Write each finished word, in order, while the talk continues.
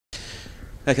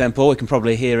Okay, then, Paul, we can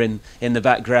probably hear in the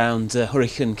background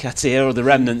Hurricane Katia, or the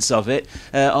remnants of it.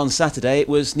 On Saturday, it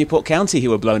was Newport County who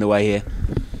were blown away here.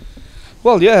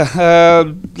 Well,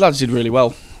 yeah, lads did really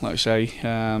well, like I say.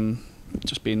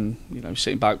 Just being,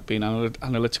 sitting back, being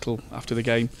analytical after the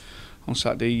game on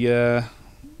Saturday.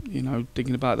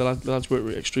 Thinking about the lads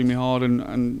worked extremely hard,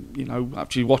 and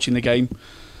actually watching the game.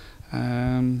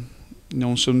 On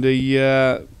Sunday,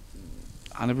 I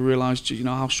never realised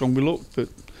how strong we looked, but.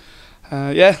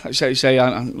 Like I say,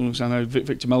 I know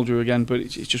Victor Meldrew again, but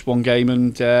it's just one game,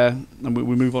 and we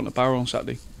move on to Barrow on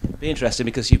Saturday. Be interesting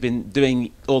because you've been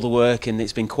doing all the work and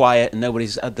it's been quiet and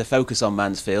nobody's had the focus on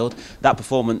Mansfield. That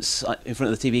performance in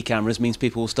front of the TV cameras means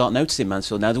people will start noticing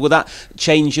Mansfield now. Will that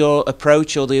change your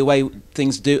approach or the way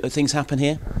things happen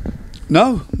here?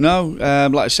 No.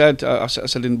 Like I said, I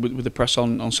said with the press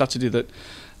on Saturday that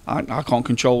I can't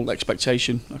control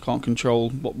expectation. I can't control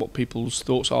what people's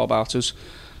thoughts are about us.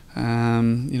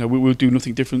 We'll do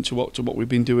nothing different to what we've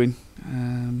been doing.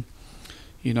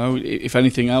 If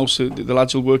anything else, the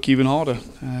lads will work even harder.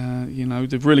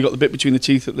 They've really got the bit between the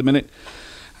teeth at the minute,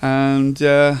 and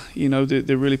they're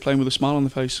really playing with a smile on their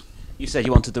face. You said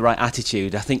you wanted the right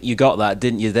attitude. I think you got that,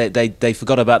 didn't you? They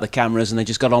forgot about the cameras and they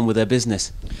just got on with their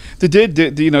business. They did.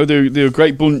 They're a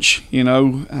great bunch. And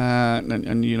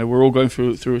we're all going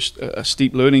through a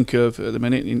steep learning curve at the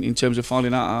minute in terms of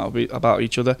finding out about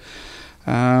each other.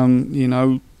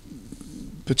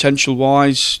 Potential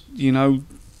wise,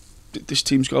 this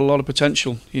team's got a lot of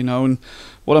potential, and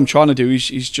what I'm trying to do is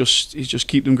just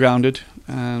keep them grounded,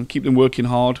 keep them working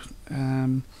hard.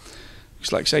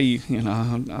 It's like I say,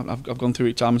 I've gone through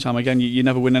it time and time again. You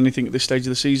never win anything at this stage of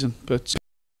the season, but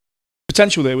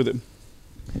potential there with them.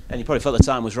 And you probably felt the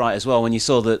time was right as well when you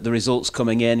saw the results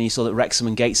coming in. And you saw that Wrexham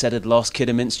and Gateshead had lost,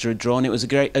 Kidderminster had drawn. It was a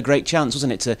great chance,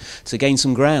 wasn't it, to gain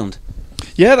some ground.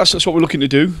 Yeah, that's what we're looking to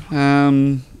do.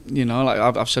 Like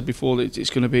I've said before, it's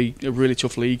going to be a really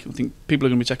tough league. I think people are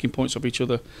going to be taking points off each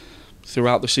other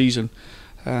throughout the season.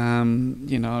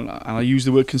 And I use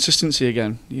the word consistency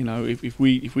again. If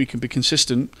we can be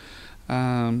consistent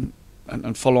and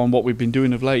follow on what we've been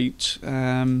doing of late,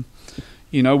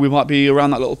 we might be around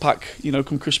that little pack.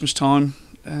 Come Christmas time,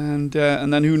 and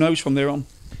then who knows from there on.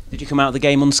 Did you come out of the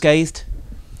game unscathed?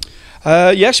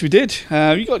 Yes, we did.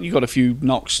 You got a few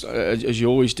knocks, as you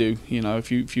always do. A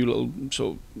few little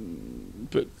sort of,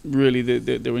 but really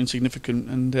they were insignificant.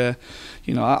 And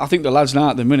I think the lads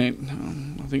now at the minute,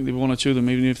 I think there were one or two of them,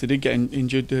 even if they did get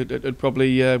injured, they'd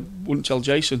probably wouldn't tell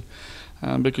Jason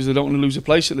because they don't want to lose a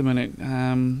place at the minute.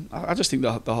 I just think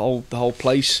the whole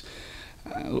place.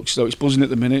 Looks as though it's buzzing at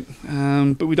the minute,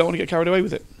 but we don't want to get carried away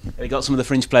with it. We got some of the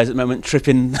fringe players at the moment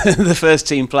tripping the first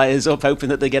team players up, hoping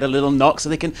that they get a little knock so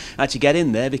they can actually get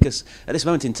in there, because at this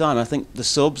moment in time I think the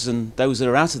subs and those that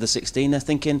are out of the 16, they're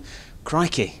thinking,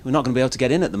 crikey, we're not going to be able to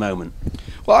get in at the moment.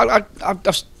 Well,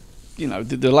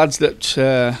 the lads that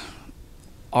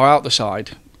are out the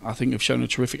side, I think have shown a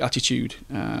terrific attitude,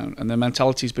 and their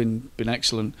mentality's been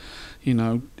excellent.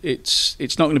 It's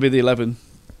not going to be the 11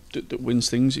 that wins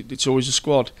things. It's always a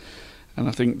squad, and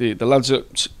I think the lads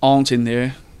that aren't in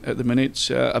there at the minute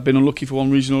have been unlucky for one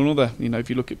reason or another. If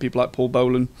you look at people like Paul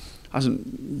Boland,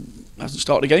 hasn't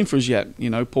started a game for us yet.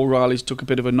 Paul Riley's took a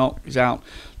bit of a knock, he's out.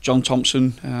 John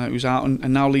Thompson who's out,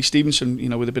 and now Lee Stevenson,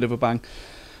 with a bit of a bang.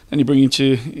 Then you bring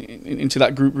into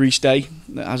that group Reece Day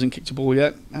that hasn't kicked a ball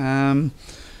yet.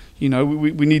 We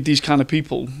need these kind of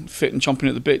people fit and chomping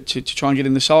at the bit to try and get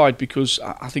in the side, because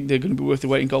I think they're going to be worth their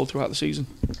weight in gold throughout the season.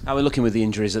 How are we looking with the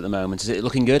injuries at the moment? Is it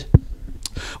looking good?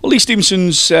 Well, Lee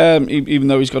Stevenson's, even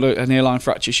though he's got an hairline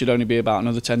fracture, should only be about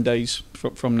another 10 days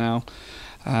from now.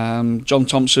 John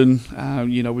Thompson,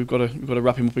 we've got to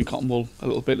wrap him up in cotton wool a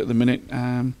little bit at the minute.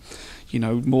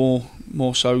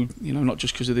 More so, not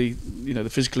just because of the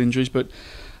physical injuries, but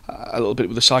a little bit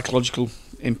with the psychological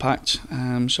impact.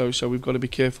 So we've got to be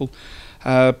careful.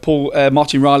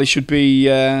 Martin Riley should be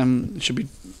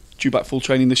due back full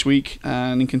training this week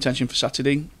and in contention for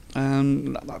Saturday.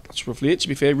 That's roughly it. To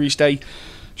be fair, Reece Day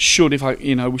should,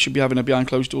 we should be having a behind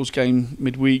closed doors game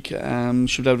midweek.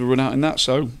 Should be able to run out in that.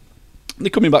 So they're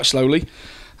coming back slowly,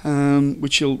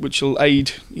 which will aid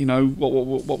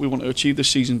what we want to achieve this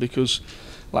season, because,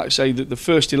 like I say, the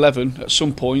first 11 at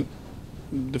some point.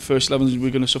 The first 11 we're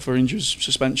going to suffer injuries,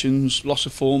 suspensions, loss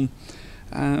of form,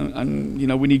 and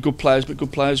we need good players, but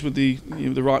good players with the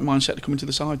right mindset to come into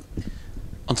the side.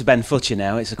 On to Ben Futcher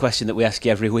now. It's a question that we ask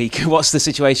you every week. What's the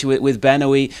situation with Ben? Are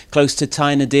we close to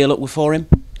tying a deal up for him?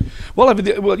 Well,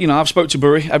 I've spoke to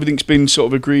Bury. Everything's been sort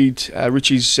of agreed.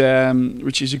 Richie's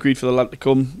agreed for the lad to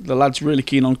come. The lad's really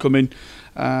keen on coming.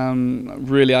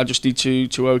 Really, I just need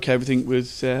to okay everything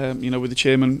with with the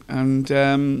chairman,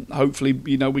 and hopefully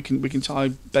we can tie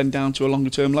Ben down to a longer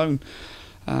term loan.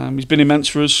 He's been immense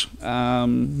for us,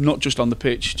 not just on the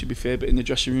pitch, to be fair, but in the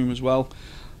dressing room as well.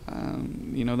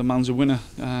 The man's a winner.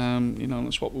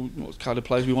 That's what kind of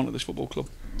players we want at this football club.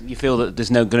 You feel that there's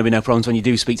going to be no problems when you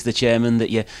do speak to the chairman, that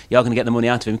you are going to get the money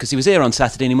out of him, because he was here on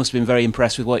Saturday and he must have been very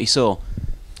impressed with what he saw.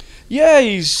 Yeah,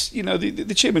 he's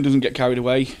the chairman doesn't get carried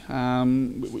away,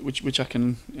 which I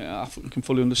can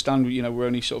fully understand. We're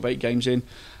only sort of 8 games in,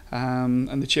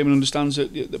 and the chairman understands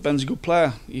that Ben's a good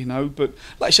player. But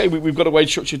like I say, we've got a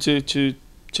wage structure to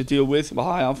deal with. Well,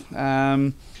 I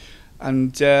have.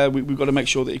 And we've got to make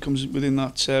sure that he comes within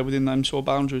them sort of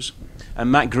boundaries.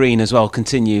 And Matt Green as well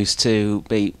continues to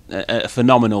be a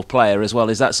phenomenal player as well.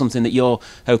 Is that something that you're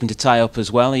hoping to tie up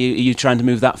as well? Are you trying to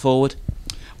move that forward?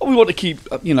 Well, we want to keep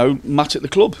Matt at the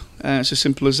club. It's as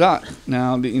simple as that.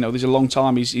 Now there's a long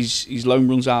time. His loan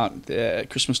runs out at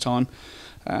Christmas time.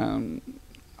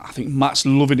 I think Matt's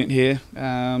loving it here.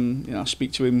 I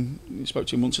spoke to him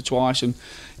once or twice, and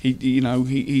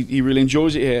he really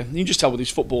enjoys it here. You can just tell with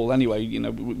his football anyway.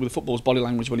 With the football's body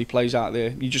language when he plays out there.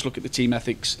 You just look at the team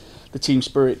ethics, the team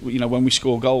spirit. When we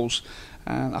score goals,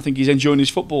 I think he's enjoying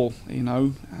his football. I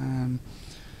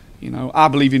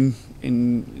believe in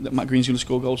that Matt Green's going to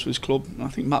score goals for his club. And I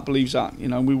think Matt believes that.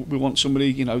 We want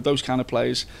somebody. Those kind of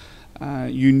players.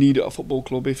 You need at a football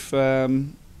club if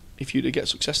you to get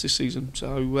success this season.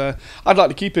 So I'd like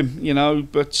to keep him,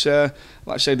 but like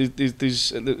I say,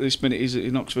 there's at this minute he's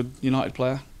an Oxford United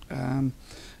player.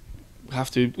 We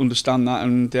have to understand that,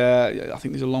 and I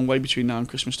think there's a long way between now and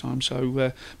Christmas time. So,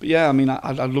 but yeah, I mean,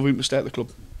 I'd love him to stay at the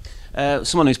club.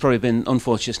 Someone who's probably been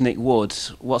unfortunate is Nick Wood.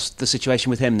 What's the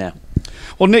situation with him now?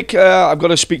 Well, Nick, I've got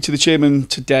to speak to the chairman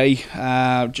today,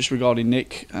 just regarding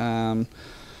Nick.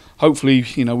 Hopefully,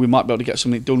 we might be able to get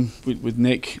something done with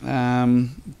Nick.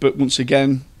 But once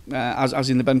again, as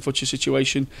in the Ben Futcher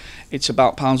situation, it's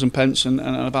about pounds and pence and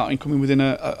about him coming within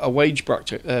a wage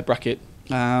bracket.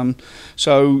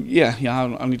 So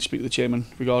I need to speak to the chairman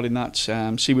regarding that,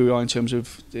 see where we are in terms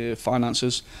of the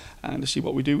finances, and to see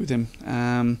what we do with him.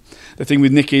 The thing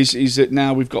with Nick is that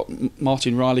now we've got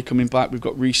Martin Riley coming back, we've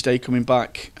got Rhys Day coming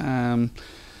back.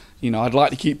 I'd like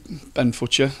to keep Ben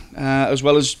Futcher, as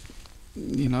well as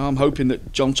I'm hoping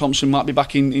that John Thompson might be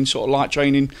back in sort of light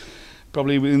training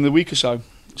probably within the week or so.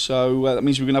 So that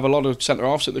means we're going to have a lot of centre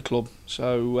halves at the club.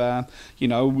 So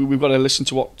we've got to listen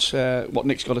to what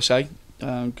Nick's got to say,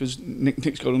 because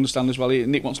Nick's got to understand as well.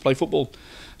 Nick wants to play football.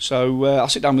 So I'll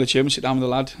sit down with the chairman, sit down with the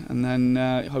lad, and then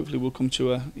hopefully we'll come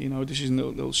to a decision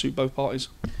that'll suit both parties.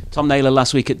 Tom Naylor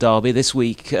last week at Derby, this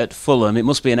week at Fulham. It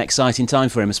must be an exciting time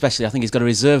for him, especially I think he's got a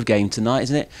reserve game tonight,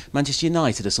 isn't it? Manchester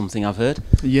United or something, I've heard.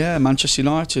 Yeah, Manchester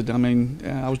United. I mean,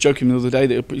 I was joking the other day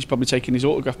that he's probably taking his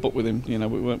autograph book with him,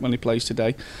 when he plays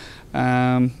today.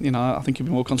 I think he'll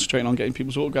be more concentrating on getting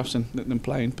people's autographs than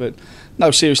playing. But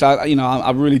no, seriously,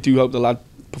 I really do hope the lad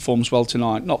performs well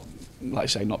tonight. Not, like I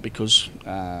say, not because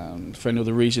for any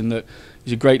other reason, that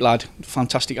he's a great lad,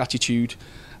 fantastic attitude,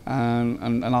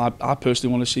 and I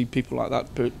personally want to see people like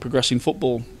that progress in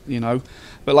football,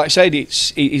 But like I said,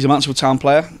 he's a Mansfield Town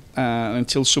player.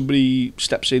 Until somebody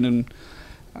steps in and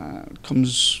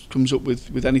comes up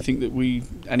with anything that we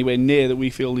anywhere near that we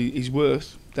feel he's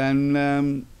worth,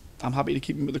 then I'm happy to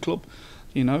keep him at the club,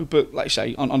 But like I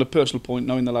say, on a personal point,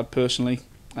 knowing the lad personally,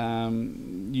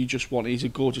 he's a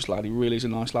gorgeous lad. He really is a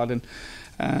nice lad,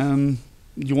 and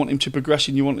you want him to progress,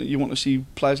 and you want to see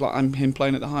players like him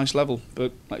playing at the highest level.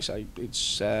 But like I say,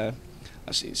 it's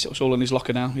all in his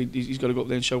locker now. He's got to go up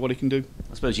there and show what he can do.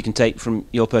 I suppose you can take from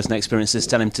your personal experiences,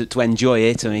 tell him to enjoy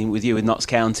it. I mean, with you with Notts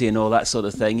County and all that sort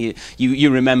of thing, you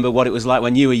remember what it was like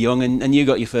when you were young and you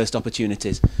got your first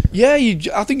opportunities. Yeah,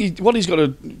 I think what he's got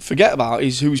to forget about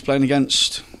is who he's playing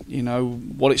against.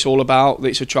 What it's all about. That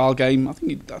it's a trial game. I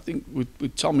think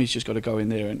with Tom, he's just got to go in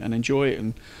there and enjoy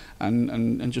it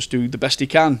and just do the best he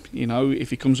can.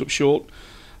 If he comes up short,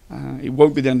 it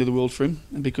won't be the end of the world for him.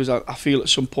 Because I feel at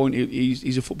some point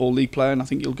he's a Football League player, and I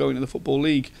think he'll go into the Football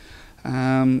League.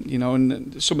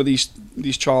 And some of these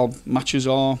trial matches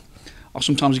are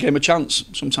sometimes a game of chance.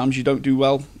 Sometimes you don't do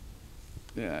well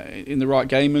in the right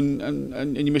game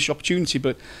and you miss your opportunity.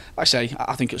 But like I say,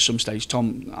 I think at some stage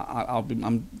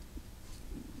I'm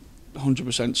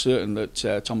 100% certain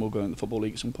that Tom will go in the Football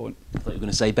League at some point. I thought you were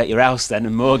going to say bet your house then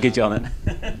and mortgage on it.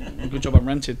 Good job I'm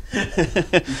renting.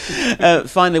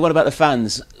 Finally, what about the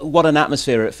fans? What an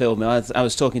atmosphere at Fieldmill. I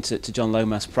was talking to John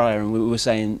Lomas prior, and we were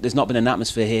saying there's not been an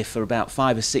atmosphere here for about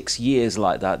 5 or 6 years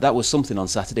like that. That was something on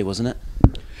Saturday, wasn't it?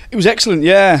 It was excellent,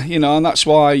 yeah. And that's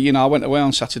why I went away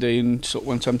on Saturday and sort of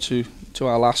went home to to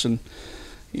our lass, and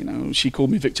you know, she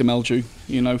called me Victor Meldrew,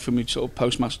 you know, for me sort of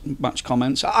post-match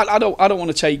comments. I don't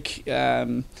want to take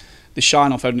the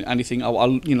shine off anything.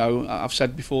 You know, I've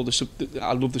said before,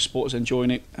 I love the supporters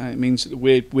enjoying it. It means that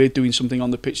we're doing something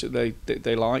on the pitch that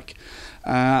they like.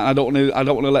 I don't want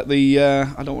to let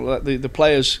the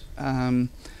players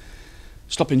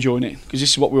stop enjoying it, because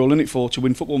this is what we're all in it for, to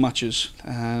win football matches.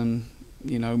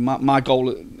 You know, my goal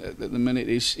at the minute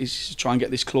is to try and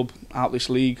get this club out this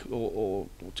league, or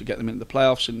to get them into the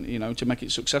playoffs, and you know, to make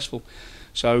it successful.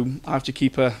 So I have to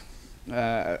keep a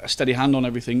steady hand on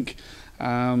everything.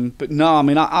 But no, I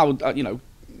mean, I would, you know,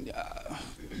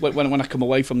 when I come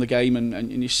away from the game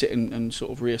and you sit and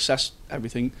sort of reassess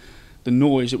everything, the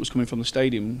noise that was coming from the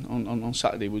stadium on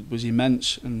Saturday was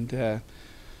immense. And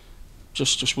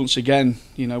just once again,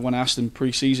 you know, when I asked them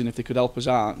pre-season if they could help us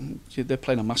out, they're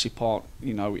playing a massive part,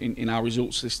 you know, in our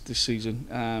results this season,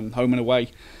 home and away.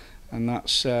 And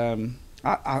that's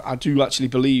I do actually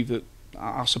believe that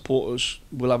our supporters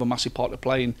will have a massive part to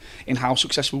play in how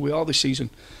successful we are this season,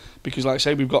 because like I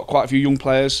say, we've got quite a few young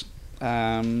players,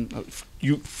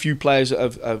 few players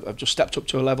that have just stepped up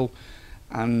to a level,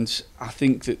 and I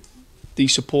think that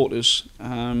these supporters,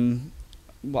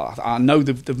 well, I know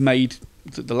they've made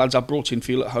the lads I've brought in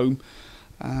feel at home,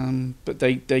 but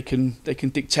they can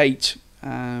dictate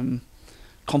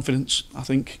confidence, I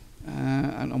think,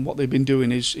 and what they've been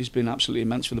doing has been absolutely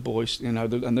immense for the boys, you know,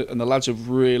 and the lads have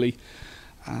really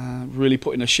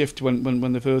put in a shift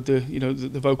when they've heard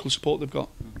the vocal support they've got.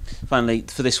 Finally,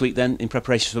 for this week then, in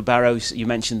preparation for Barrows, you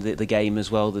mentioned the game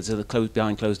as well. There's a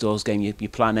behind closed doors game you're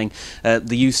planning.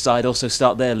 The youth side also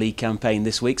start their league campaign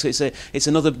this week, so it's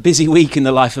another busy week in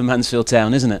the life of Mansfield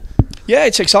Town, isn't it? Yeah,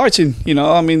 it's exciting. You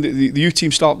know, I mean, the youth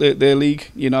team start their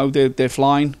league. You know, they're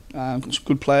flying. Got some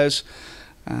good players.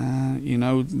 You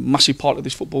know, massive part of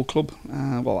this football club.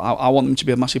 Well, I want them to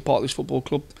be a massive part of this football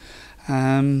club.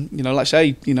 You know, like I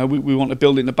say, you know, we want to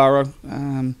build it in the Barrow,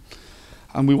 and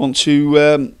we want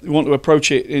to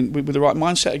approach it with the right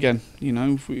mindset again. You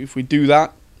know, if we do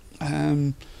that,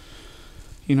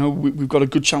 you know, we've got a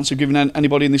good chance of giving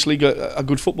anybody in this league a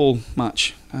good football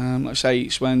match. Like I say,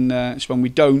 it's when we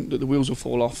don't that the wheels will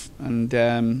fall off,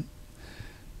 and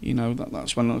you know,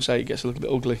 that's when, like I say, it gets a little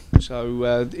bit ugly.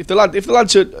 So if the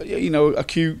lads are, you know,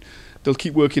 acute, they'll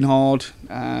keep working hard.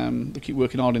 They'll keep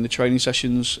working hard in the training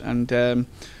sessions, and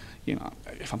you know,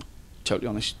 if I'm totally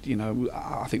honest, you know,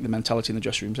 I think the mentality in the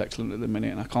dressing room is excellent at the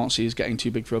minute, and I can't see us getting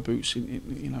too big for our boots,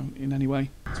 in any way.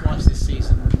 Twice this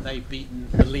season they've beaten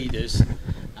the leaders.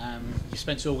 You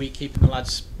spent all week keeping the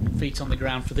lads' feet on the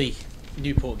ground for the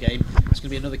Newport game. It's going to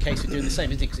be another case of doing the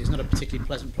same, isn't it? Because it's not a particularly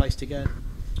pleasant place to go.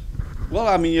 Well,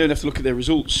 I mean, you have to look at their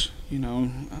results. You know,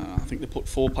 I think they put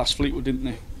 4 past Fleetwood, didn't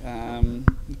they?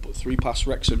 They put 3 past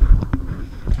Wrexham.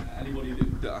 Anybody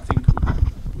that I think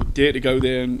would dare to go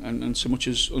there and so much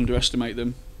as underestimate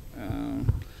them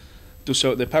does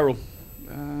so at their peril.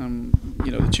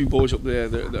 You know, the 2 boys up there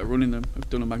that are running them have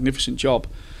done a magnificent job,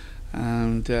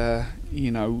 and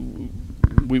you know,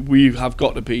 we have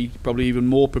got to be probably even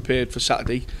more prepared for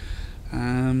Saturday.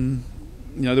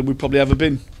 You know, than we've probably ever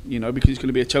been, you know, because it's going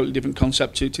to be a totally different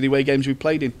concept to the away games we've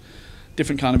played in.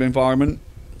 Different kind of environment,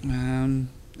 you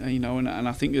know, and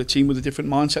I think the team with a different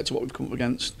mindset to what we've come up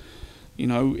against. You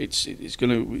know, it's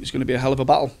going to be a hell of a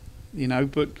battle, you know,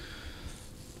 but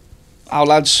our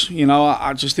lads, you know,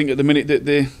 I just think at the minute that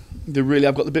they really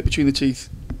have got the bit between the teeth,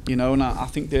 you know, and I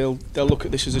think they'll look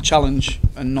at this as a challenge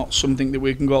and not something that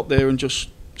we can go up there and just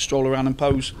stroll around and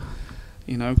pose,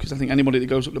 you know, because I think anybody that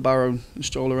goes up the Barrow and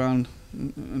stroll around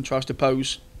and tries to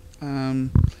pose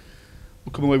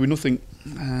will come away with nothing.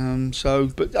 So,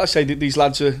 but I say that these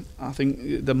lads are, I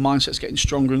think the mindset's getting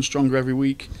stronger and stronger every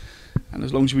week, and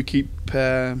as long as we keep,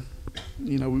 you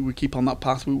know, we keep on that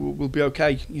path, we'll be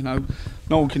okay. You know,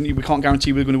 we can't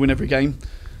guarantee we're going to win every game,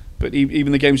 but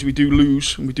even the games we do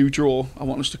lose and we do draw, I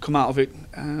want us to come out of it,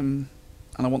 and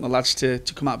I want the lads to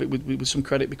come out of it with some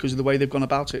credit because of the way they've gone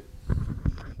about it.